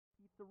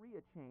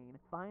pizzeria chain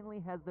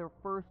finally has their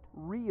first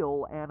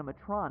real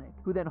animatronic,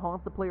 who then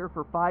haunts the player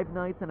for 5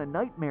 nights and a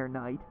nightmare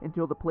night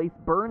until the place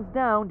burns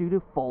down due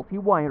to faulty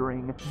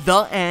wiring.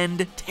 The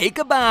end. Take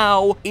a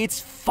bow. It's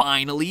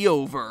finally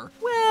over.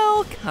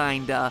 Well,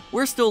 kinda.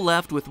 We're still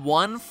left with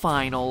one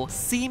final,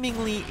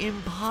 seemingly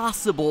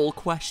impossible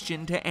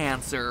question to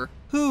answer.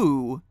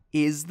 Who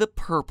is the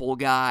purple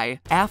guy?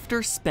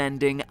 After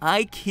spending,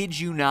 I kid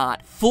you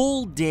not,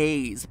 full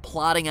days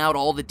plotting out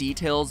all the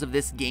details of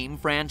this game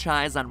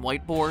franchise on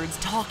whiteboards,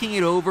 talking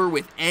it over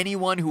with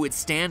anyone who would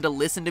stand to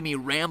listen to me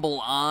ramble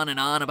on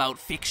and on about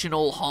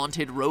fictional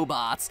haunted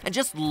robots, and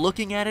just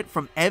looking at it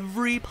from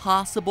every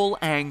possible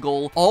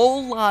angle,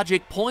 all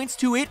logic points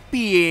to it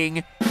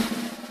being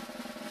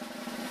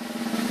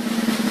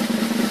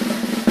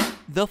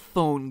the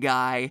phone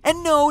guy.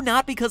 And no,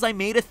 not because I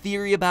made a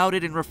theory about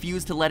it and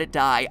refused to let it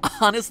die.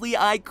 Honestly,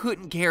 I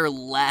couldn't care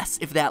less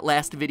if that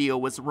last video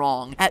was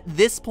wrong. At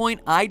this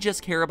point, I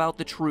just care about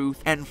the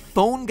truth, and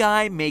phone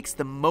guy makes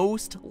the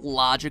most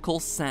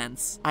logical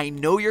sense. I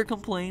know your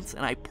complaints,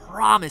 and I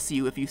promise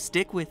you, if you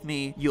stick with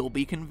me, you'll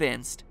be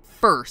convinced.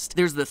 First,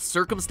 there's the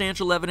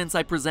circumstantial evidence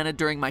I presented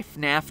during my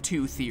FNAF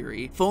 2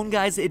 theory. Phone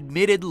Guy's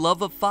admitted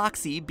love of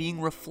Foxy being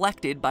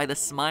reflected by the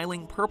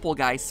smiling purple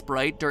guy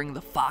sprite during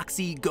the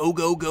Foxy Go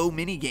Go Go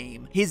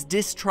minigame. His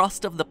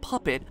distrust of the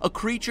puppet, a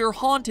creature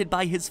haunted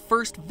by his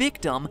first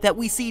victim that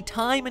we see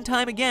time and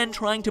time again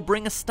trying to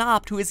bring a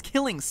stop to his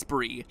killing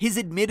spree. His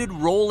admitted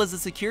role as a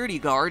security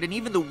guard, and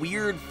even the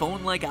weird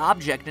phone-like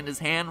object in his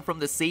hand from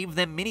the Save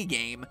Them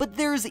minigame. But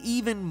there's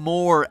even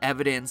more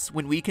evidence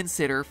when we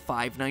consider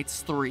Five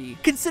Nights 3.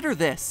 Consider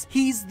this,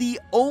 he's the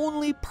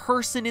only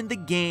person in the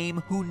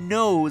game who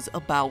knows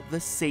about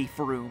the safe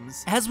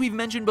rooms. As we've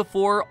mentioned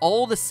before,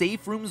 all the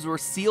safe rooms were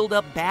sealed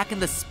up back in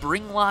the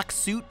Springlock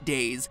suit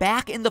days,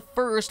 back in the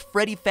first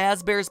Freddy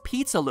Fazbear's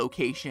Pizza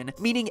location,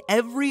 meaning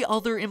every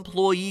other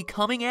employee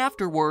coming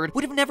afterward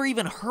would have never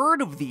even heard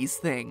of these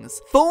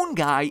things. Phone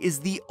Guy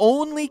is the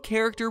only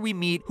character we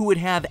meet who would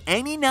have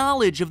any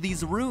knowledge of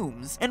these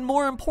rooms, and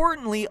more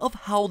importantly, of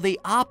how they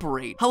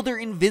operate, how they're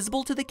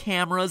invisible to the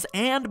cameras,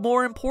 and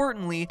more importantly,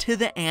 to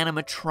the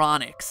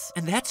animatronics.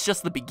 And that's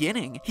just the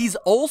beginning. He's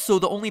also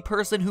the only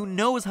person who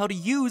knows how to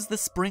use the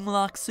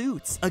Springlock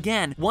suits.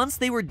 Again, once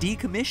they were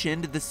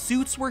decommissioned, the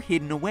suits were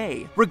hidden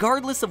away.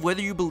 Regardless of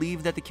whether you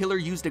believe that the killer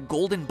used a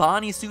golden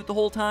Bonnie suit the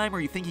whole time,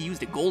 or you think he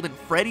used a golden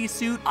Freddy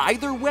suit,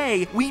 either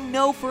way, we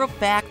know for a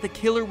fact the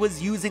killer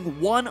was using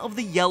one of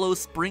the yellow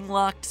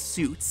Springlocked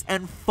suits,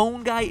 and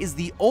Phone Guy is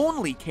the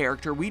only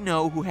character we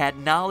know who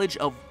had knowledge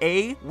of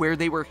A, where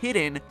they were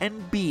hidden,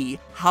 and B,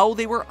 how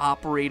they were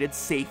operated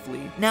safely.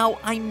 Now,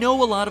 I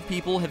know a lot of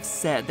people have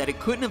said that it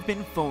couldn't have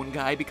been Phone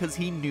Guy because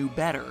he knew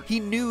better. He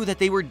knew that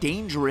they were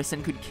dangerous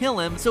and could kill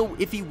him, so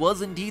if he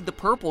was indeed the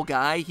purple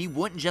guy, he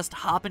wouldn't just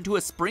hop into a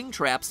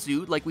Springtrap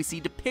suit like we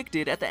see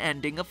depicted at the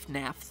ending of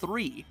FNAF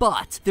 3.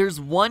 But there's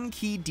one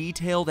key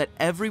detail that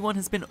everyone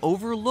has been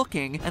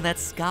overlooking, and that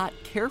Scott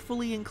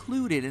carefully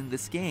included in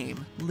this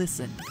game.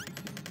 Listen.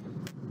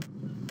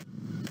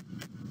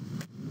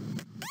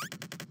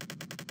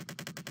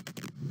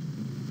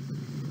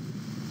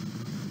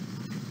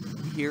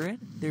 Hear it?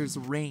 There's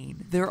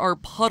rain. There are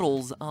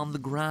puddles on the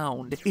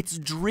ground. It's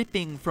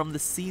dripping from the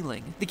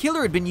ceiling. The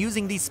killer had been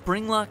using these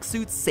Springlock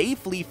suits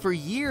safely for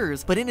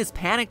years, but in his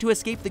panic to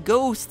escape the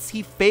ghosts,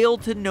 he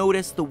failed to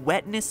notice the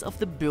wetness of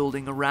the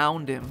building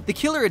around him. The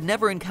killer had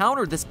never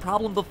encountered this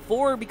problem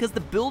before because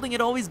the building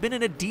had always been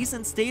in a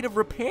decent state of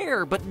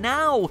repair, but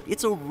now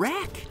it's a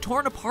wreck,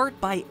 torn apart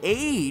by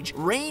age.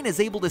 Rain is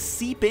able to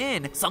seep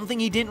in, something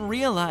he didn't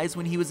realize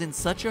when he was in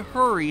such a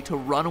hurry to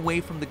run away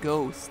from the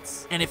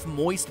ghosts. And if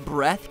moist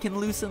breath can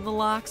loosen the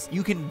locks,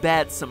 you can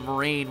bet some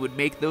rain would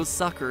make those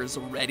suckers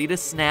ready to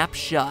snap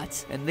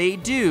shut. And they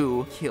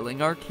do,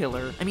 killing our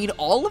killer. I mean,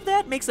 all of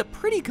that makes a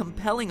pretty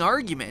compelling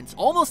argument,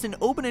 almost an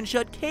open and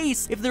shut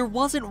case, if there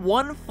wasn't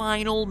one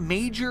final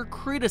major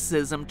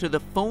criticism to the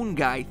Phone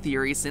Guy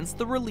theory since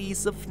the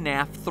release of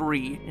FNAF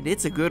 3. And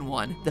it's a good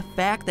one. The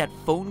fact that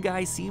Phone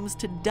Guy seems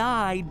to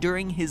die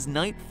during his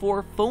Night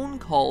 4 phone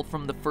call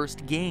from the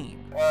first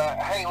game.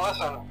 Hey,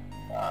 listen,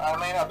 I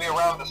may not be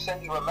around to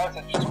send you a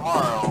message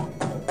tomorrow.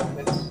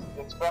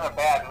 It's been a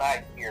bad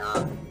night here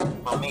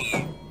for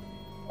me.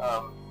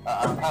 I'm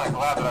kind of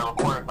glad that I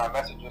recorded my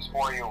messages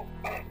for you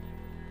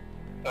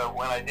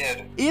when I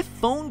did. If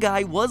Phone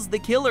Guy was the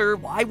killer,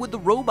 why would the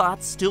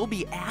robots still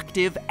be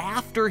active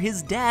after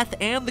his death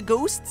and the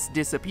ghosts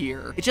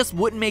disappear? It just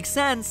wouldn't make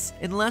sense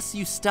unless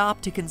you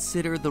stop to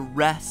consider the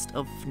rest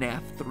of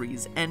FNAF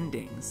 3's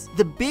endings.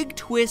 The big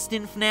twist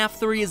in FNAF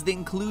 3 is the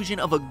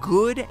inclusion of a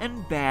good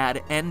and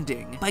bad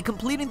ending. By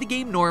completing the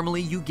game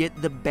normally, you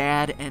get the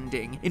bad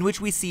ending, in which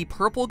we see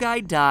Purple Guy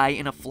die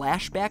in a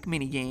flashback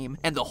minigame,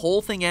 and the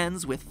whole thing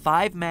ends with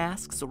 5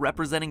 masks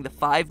representing the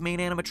 5 main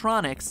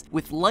animatronics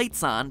with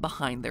lights on on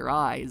behind their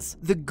eyes.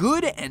 The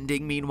good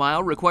ending,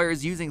 meanwhile,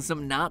 requires using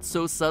some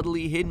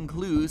not-so-subtly hidden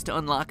clues to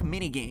unlock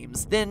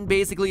minigames, then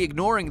basically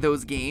ignoring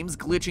those games,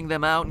 glitching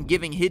them out, and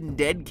giving hidden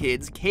dead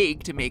kids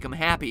cake to make them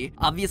happy,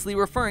 obviously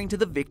referring to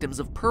the victims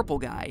of Purple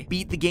Guy.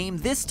 Beat the game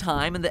this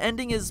time, and the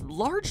ending is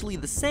largely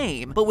the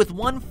same, but with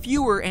one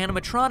fewer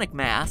animatronic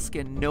mask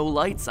and no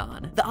lights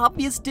on. The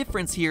obvious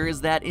difference here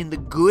is that in the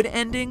good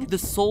ending, the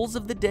souls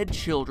of the dead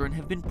children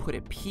have been put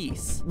at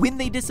peace. When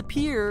they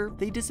disappear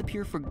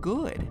for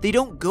good. They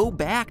don't go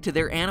back to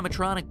their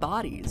animatronic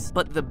bodies.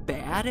 But the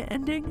bad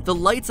ending? The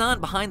lights on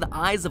behind the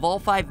eyes of all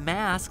 5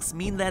 masks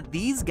mean that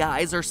these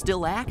guys are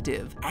still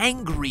active.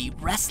 Angry,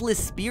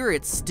 restless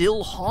spirits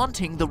still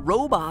haunting the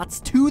robots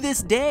to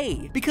this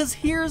day. Because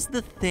here's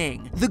the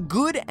thing, the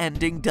good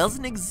ending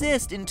doesn't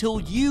exist until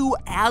you,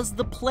 as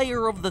the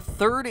player of the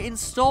 3rd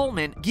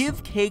installment,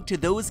 give cake to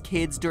those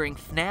kids during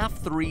FNAF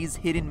 3's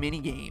hidden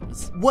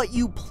minigames. What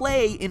you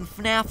play in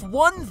FNAF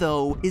 1,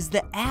 though, is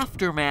the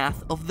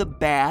aftermath of the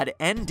bad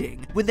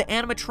ending, when the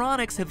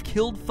animatronics have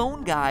killed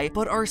Phone Guy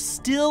but are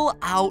still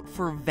out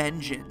for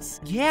vengeance.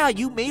 Yeah,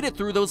 you made it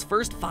through those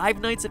first 5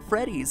 nights at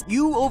Freddy's.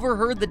 You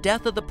overheard the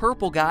death of the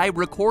Purple Guy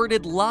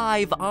recorded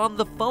live on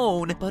the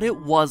phone, but it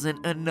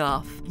wasn't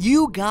enough.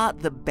 You got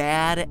the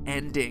bad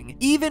ending.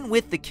 Even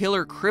with the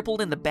killer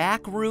crippled in the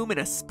back room in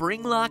a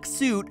spring-lock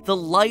suit, the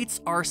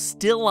lights are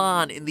still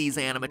on in these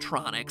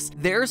animatronics.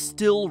 They're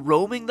still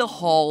roaming the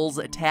halls,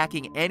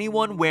 attacking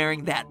anyone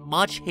wearing that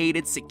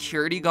much-hated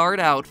security guard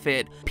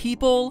outfit.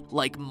 People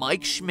like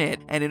Mike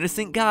Schmidt, an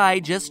innocent guy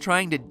just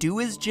trying to do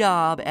his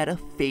job at a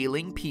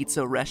failing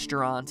pizza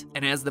restaurant.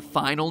 And as the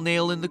final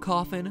nail in the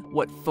coffin,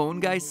 what Phone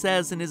Guy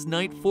says in his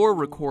Night 4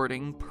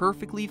 recording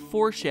perfectly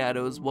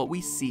foreshadows what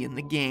we see in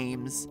the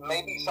games.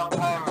 Maybe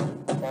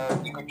sometime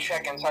you could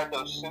check inside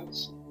those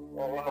suits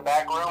in the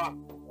back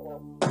room.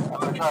 I'm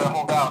gonna try to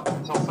hold out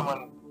until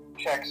someone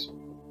checks.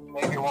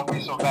 Maybe it won't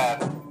be so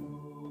bad.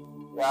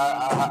 Yeah,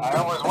 I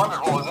always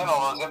wondered what was in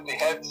all those empty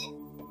heads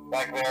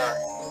back there.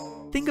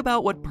 Think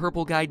about what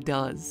Purple Guy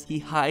does. He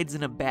hides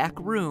in a back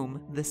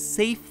room, the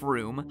safe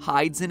room,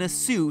 hides in a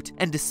suit,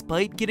 and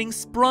despite getting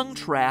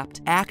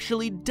sprung-trapped,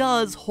 actually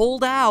does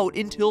hold out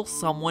until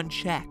someone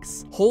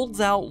checks.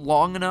 Holds out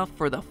long enough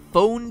for the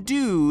phone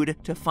dude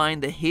to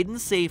find the hidden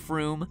safe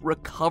room,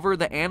 recover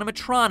the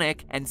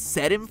animatronic, and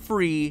set him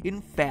free in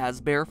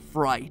Fazbear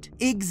Fright.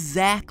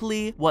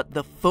 Exactly what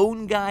the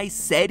Phone Guy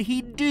said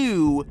he'd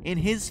do in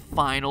his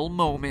final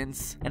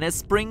moments. And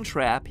as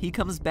Springtrap, he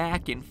comes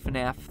back in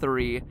FNAF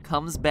 3.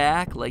 Comes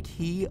back like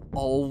he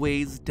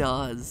always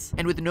does.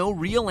 And with no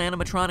real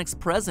animatronics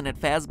present at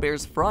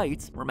Fazbear's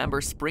Fright,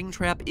 remember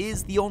Springtrap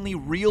is the only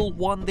real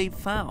one they've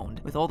found,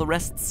 with all the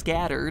rest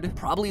scattered,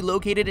 probably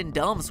located in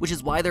dumps, which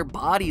is why their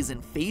bodies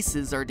and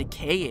faces are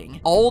decaying.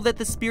 All that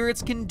the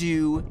spirits can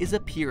do is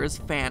appear as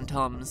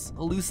phantoms,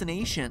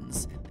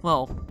 hallucinations.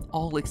 Well,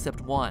 all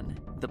except one.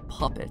 The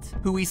puppet,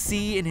 who we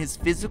see in his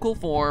physical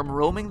form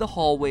roaming the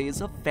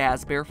hallways of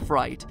Fazbear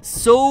Fright.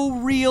 So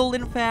real,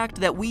 in fact,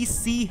 that we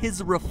see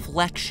his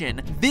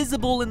reflection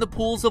visible in the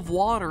pools of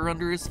water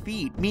under his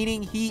feet,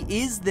 meaning he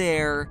is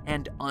there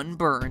and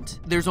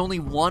unburnt. There's only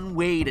one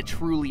way to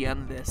truly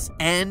end this.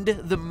 End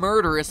the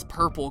murderous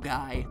Purple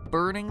Guy,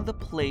 burning the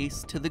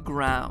place to the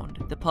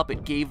ground. The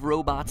puppet gave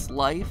robots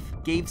life,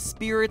 gave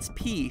spirits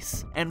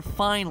peace, and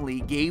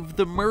finally gave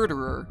the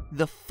murderer,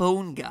 the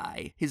Phone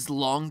Guy, his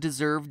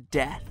long-deserved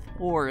death.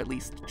 Or at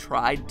least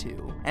tried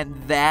to. And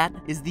that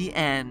is the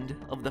end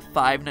of the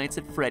Five Nights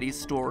at Freddy's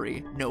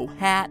story. No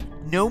hat,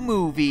 no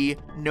movie,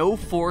 no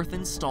 4th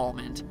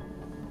installment.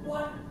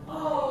 What?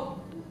 Oh,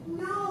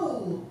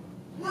 no!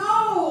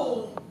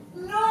 No!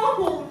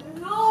 No!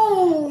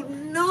 No!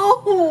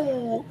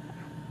 No!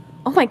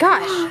 Oh my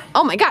gosh.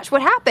 Oh my gosh,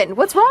 what happened?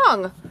 What's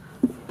wrong?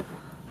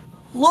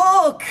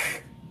 Look!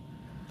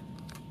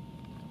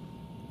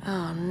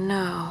 Oh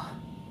no.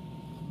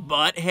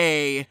 But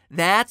hey,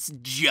 that's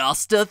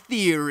just a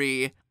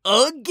theory.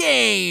 A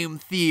game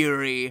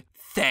theory.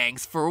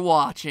 Thanks for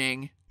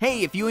watching.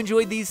 Hey, if you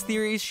enjoyed these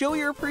theories, show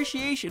your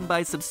appreciation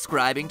by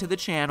subscribing to the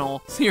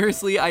channel.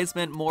 Seriously, I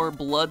spent more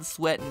blood,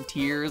 sweat, and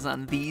tears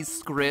on these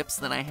scripts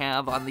than I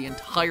have on the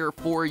entire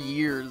 4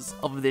 years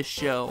of this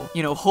show.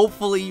 You know,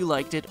 hopefully you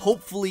liked it,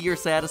 hopefully you're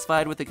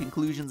satisfied with the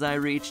conclusions I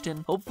reached,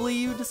 and hopefully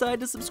you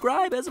decide to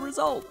subscribe as a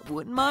result.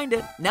 Wouldn't mind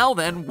it. Now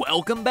then,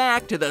 welcome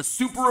back to the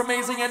Super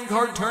Amazing End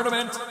Card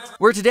Tournament,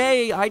 where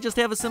today I just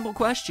have a simple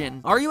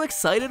question. Are you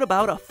excited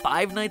about a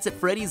Five Nights at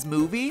Freddy's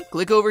movie?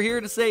 Click over here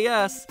to say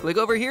yes, click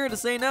over here to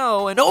say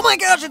no, and oh my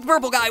gosh, it's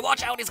Purple Guy,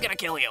 watch out, he's gonna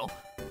kill you.